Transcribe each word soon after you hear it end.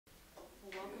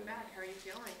back. How are you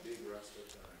feeling?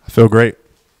 I feel great.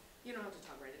 You don't have to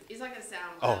talk right. It's not gonna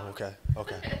sound Oh, loud. okay.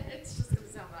 Okay. It's just gonna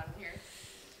sound loud in here.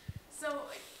 So,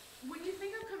 when you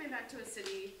think of coming back to a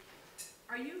city,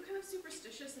 are you kind of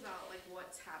superstitious about like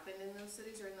what's happened in those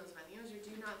cities or in those venues, or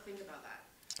do you not think about that,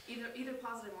 either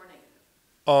positive or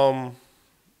negative?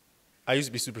 I used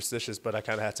to be superstitious, but I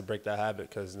kind of had to break that habit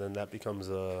because then that becomes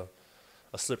a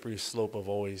slippery slope of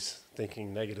always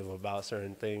thinking negative about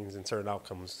certain things and certain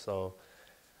outcomes. So,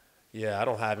 yeah, I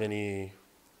don't have any,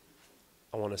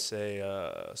 I want to say,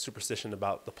 superstition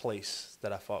about the place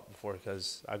that I fought before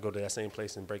because I go to that same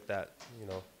place and break that,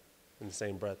 in the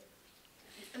same breath.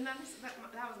 And that was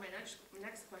my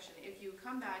next question. If you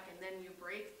come back and then you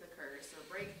break the curse or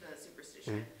break the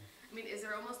superstition, I mean, is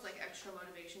there almost like extra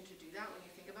motivation to do that when you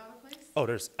think about a place? Oh,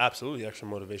 there's absolutely extra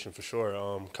motivation for sure.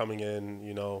 Coming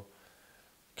in,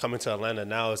 coming to Atlanta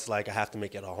now, it's like I have to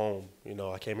make it a home.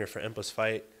 I came here for Impa's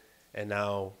fight, and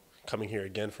now coming here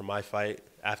again for my fight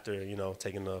after,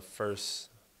 taking the first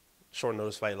short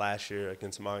notice fight last year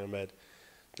against Magomed.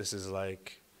 This is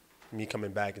like me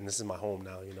coming back, and this is my home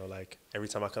now. Like every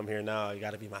time I come here now, it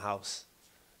got to be my house.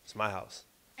 It's my house.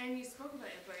 And you spoke about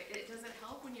it, but does it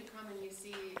help when you come and you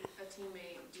see a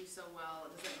teammate do so well?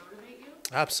 Does it motivate you?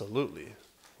 Absolutely.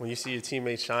 When you see your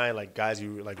teammates shine, like guys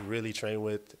you like really train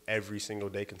with every single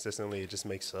day consistently, it just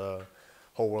makes a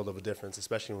whole world of a difference,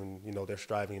 especially when, they're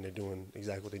striving and they're doing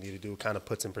exactly what they need to do. It kind of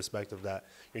puts in perspective that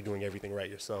you're doing everything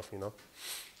right yourself, And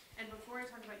before I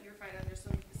talk about your fight, there's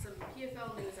some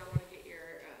PFL news I want to get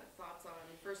your thoughts on.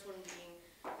 The first one being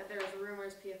that there's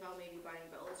rumors PFL may be buying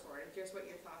Bellator. I'm curious what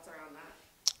your thoughts are on that.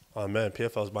 Oh, man,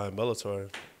 PFL's buying Bellator.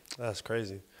 That's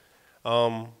crazy.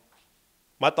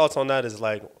 My thoughts on that is,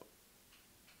 like,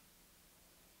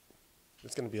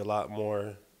 it's going to be a lot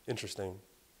more interesting,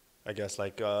 I guess,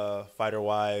 like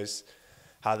fighter-wise,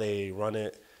 how they run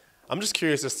it. I'm just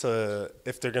curious as to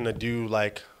if they're going to do,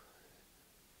 like,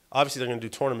 obviously they're going to do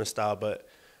tournament style, but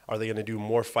are they going to do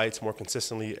more fights more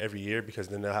consistently every year because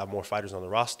then they'll have more fighters on the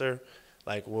roster?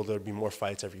 Like, will there be more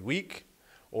fights every week?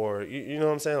 Or, you know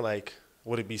what I'm saying? Like,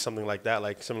 would it be something like that,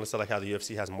 like similar to like how the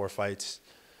UFC has more fights,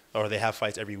 or they have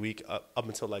fights every week up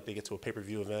until like they get to a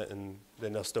pay-per-view event, and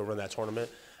then they'll still run that tournament,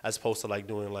 as opposed to like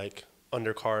doing like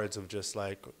undercards of just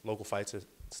like local fights and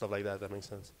stuff like that. If that makes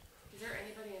sense. Is there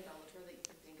anybody in Bellator that you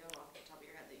can think of off the top of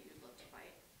your head that you'd love to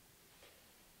fight?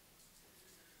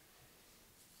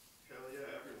 Hell yeah,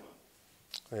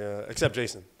 everyone. Yeah, except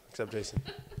Jason.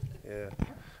 Yeah,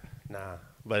 nah.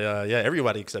 But yeah,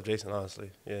 everybody except Jason. Honestly,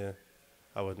 yeah,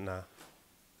 I would nah.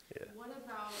 Yeah. What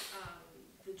about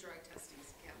the drug testing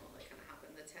scandal that kind of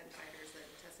happened? The 10 fighters that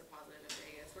tested positive in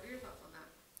Vegas. What are your thoughts on that?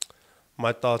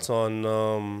 My thoughts on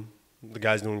the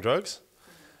guys doing drugs.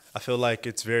 I feel like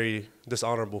it's very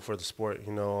dishonorable for the sport,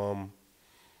 and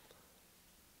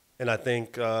I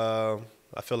think I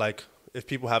feel like if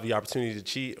people have the opportunity to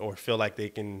cheat or feel like they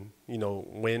can,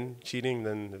 win cheating,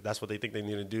 then if that's what they think they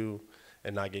need to do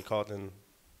and not get caught, then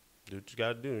do what you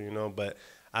got to do, But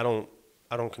I don't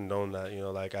condone that,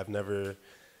 like I've never.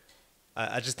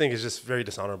 I just think it's just very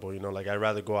dishonorable, Like I'd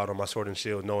rather go out on my sword and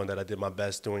shield knowing that I did my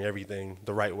best doing everything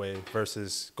the right way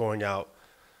versus going out,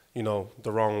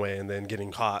 the wrong way and then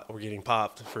getting caught or getting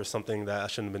popped for something that I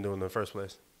shouldn't have been doing in the first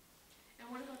place.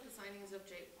 And what about the signings of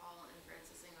Jake Paul and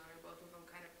Francis Ngannou? Both of them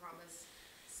kind of promise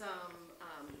some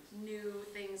new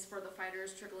things for the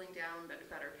fighters trickling down,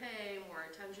 better pay, more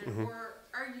attention. Or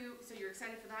so you're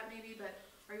excited for that maybe, but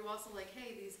are you also like,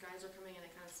 hey, these guys are coming in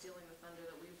and kind of stealing the thunder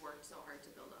that we've worked so hard to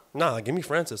build up? Nah, give me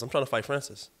Francis. I'm trying to fight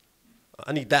Francis.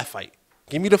 I need that fight.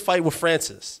 Give me the fight with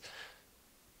Francis.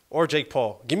 Or Jake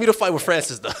Paul. Give me the fight with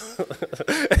Francis, though. How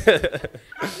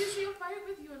do you see a fight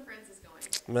with you and Francis going?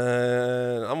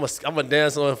 Man, I'm gonna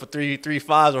dance on for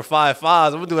 3-5s or 5-5s.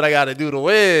 I'm gonna do what I gotta do to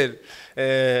win.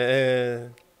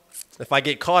 And if I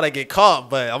get caught, I get caught.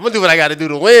 But I'm gonna do what I gotta do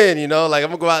to win. Like I'm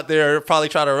gonna go out there, probably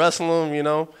try to wrestle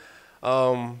him.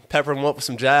 Pepper him up with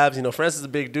some jabs. Francis is a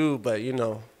big dude, but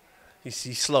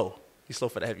he's slow. He's slow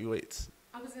for the heavyweights.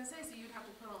 I was gonna say, so you'd have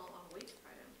to put on a lot of weight to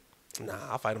fight him.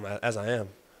 Nah, I'll fight him as I am.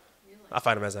 Really? I'll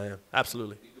fight him as I am.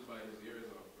 Absolutely. You could bite his ears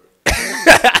off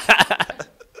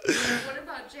first. What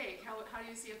about Jake? How do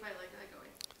you see a fight like that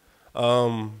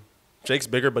going? Jake's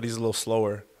bigger, but he's a little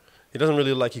slower. He doesn't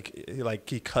really look like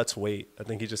he cuts weight. I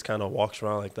think he just kind of walks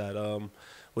around like that.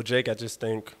 With Jake, I just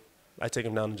think I take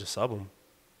him down and just sub him.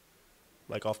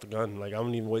 Like off the gun. Like I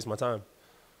don't even waste my time.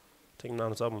 Take him down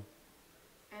and sub him.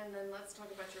 And then let's talk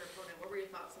about your opponent. What were your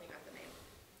thoughts when you got the name?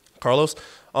 Carlos.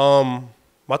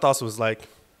 My thoughts was like,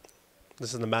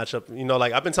 this is the matchup.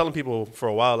 Like I've been telling people for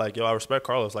a while, like, yo, I respect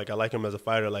Carlos. Like I like him as a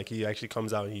fighter. Like he actually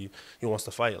comes out and he wants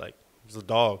to fight. Like He's a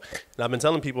dog. And I've been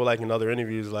telling people, like, in other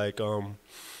interviews, like,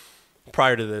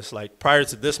 prior to this, like, prior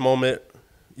to this moment,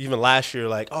 even last year,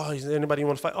 like, oh, is there anybody you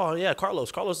want to fight? Oh, yeah,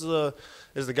 Carlos. Carlos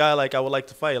is the guy, like, I would like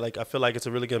to fight. Like, I feel like it's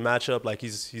a really good matchup. Like,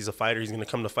 he's a fighter. He's going to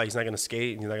come to fight. He's not going to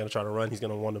skate. He's not going to try to run. He's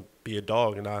going to want to be a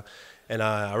dog. And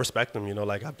I respect him, you know.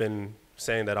 Like, I've been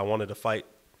saying that I wanted to fight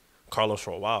Carlos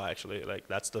for a while, actually. Like,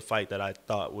 that's the fight that I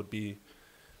thought would be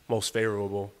most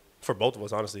favorable for both of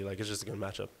us, honestly. Like, it's just a good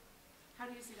matchup. How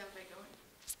do you see that fight going?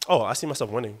 Oh, I see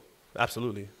myself winning.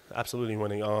 Absolutely. Absolutely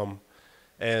winning.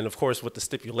 And, of course, with the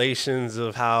stipulations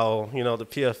of how, you know, the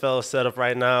PFL is set up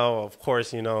right now, of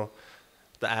course, you know,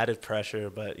 the added pressure.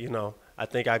 But, you know, I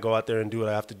think I go out there and do what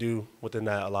I have to do within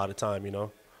that a lot of time, you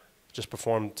know. Just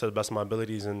perform to the best of my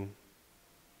abilities and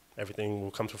everything will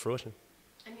come to fruition.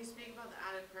 And you speak about the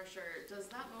added pressure. Does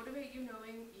that motivate you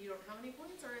knowing you don't have any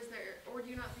points, or do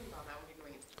you not think about that when you're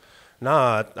going into it?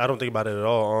 Nah, I don't think about it at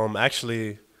all.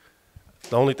 Actually,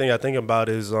 the only thing I think about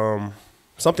is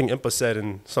something Impa said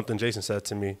and something Jason said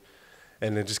to me.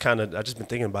 And it just kind of, I've just been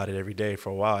thinking about it every day for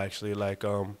a while, actually. Like,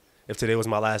 if today was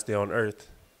my last day on earth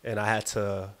and I had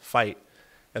to fight,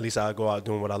 at least I'd go out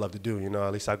doing what I love to do, you know.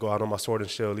 At least I go out on my sword and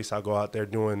shield. At least I go out there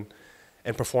doing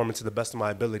and performing to the best of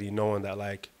my ability, knowing that,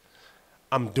 like,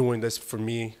 I'm doing this for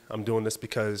me. I'm doing this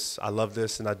because I love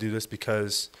this, and I do this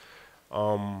because I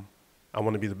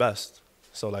want to be the best.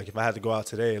 So, like, if I had to go out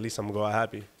today, at least I'm going to go out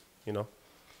happy, you know.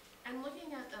 And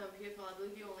looking at PFL, I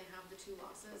believe you only have the 2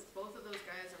 losses. Both of those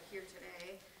guys are here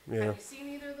today. Yeah. Have you seen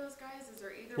either of those guys? Is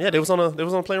there either? Yeah, they was on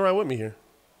a plane ride with me here.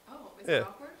 Oh, is Yeah. it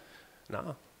awkward?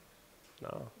 No.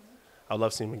 I'd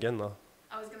love to see him again, though.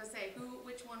 I was gonna say,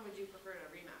 which one would you prefer to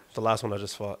rematch? The last one I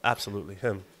just fought, absolutely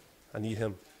him. I need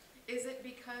him. Is it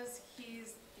because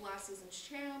he's last season's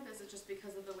champ? Is it just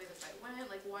because of the way the fight went?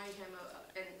 Like, why him?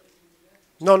 And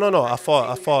No. I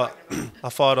fought. Sabu,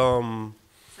 I'm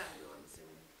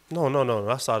assuming. No,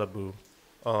 not Sadabu.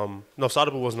 No,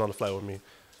 Sadabu wasn't on the flight with me.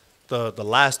 The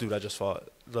last dude I just fought,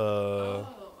 the Oh,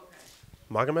 okay.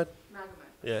 Magomed.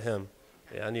 Magomed. Yeah, him.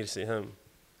 Yeah, I need to see him.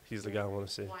 He's the guy I want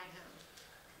to see. Why him?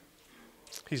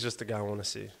 He's just the guy I want to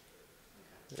see.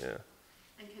 Okay. Yeah.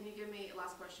 And can you give me,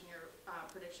 last question, your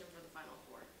prediction for the final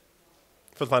 4?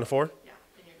 For the final 4, Yeah,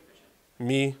 in your division.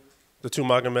 me, the 2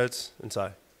 Magomeds, and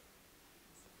Ty.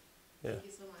 Yeah, Thank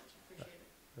you so much. Appreciate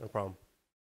it. no problem.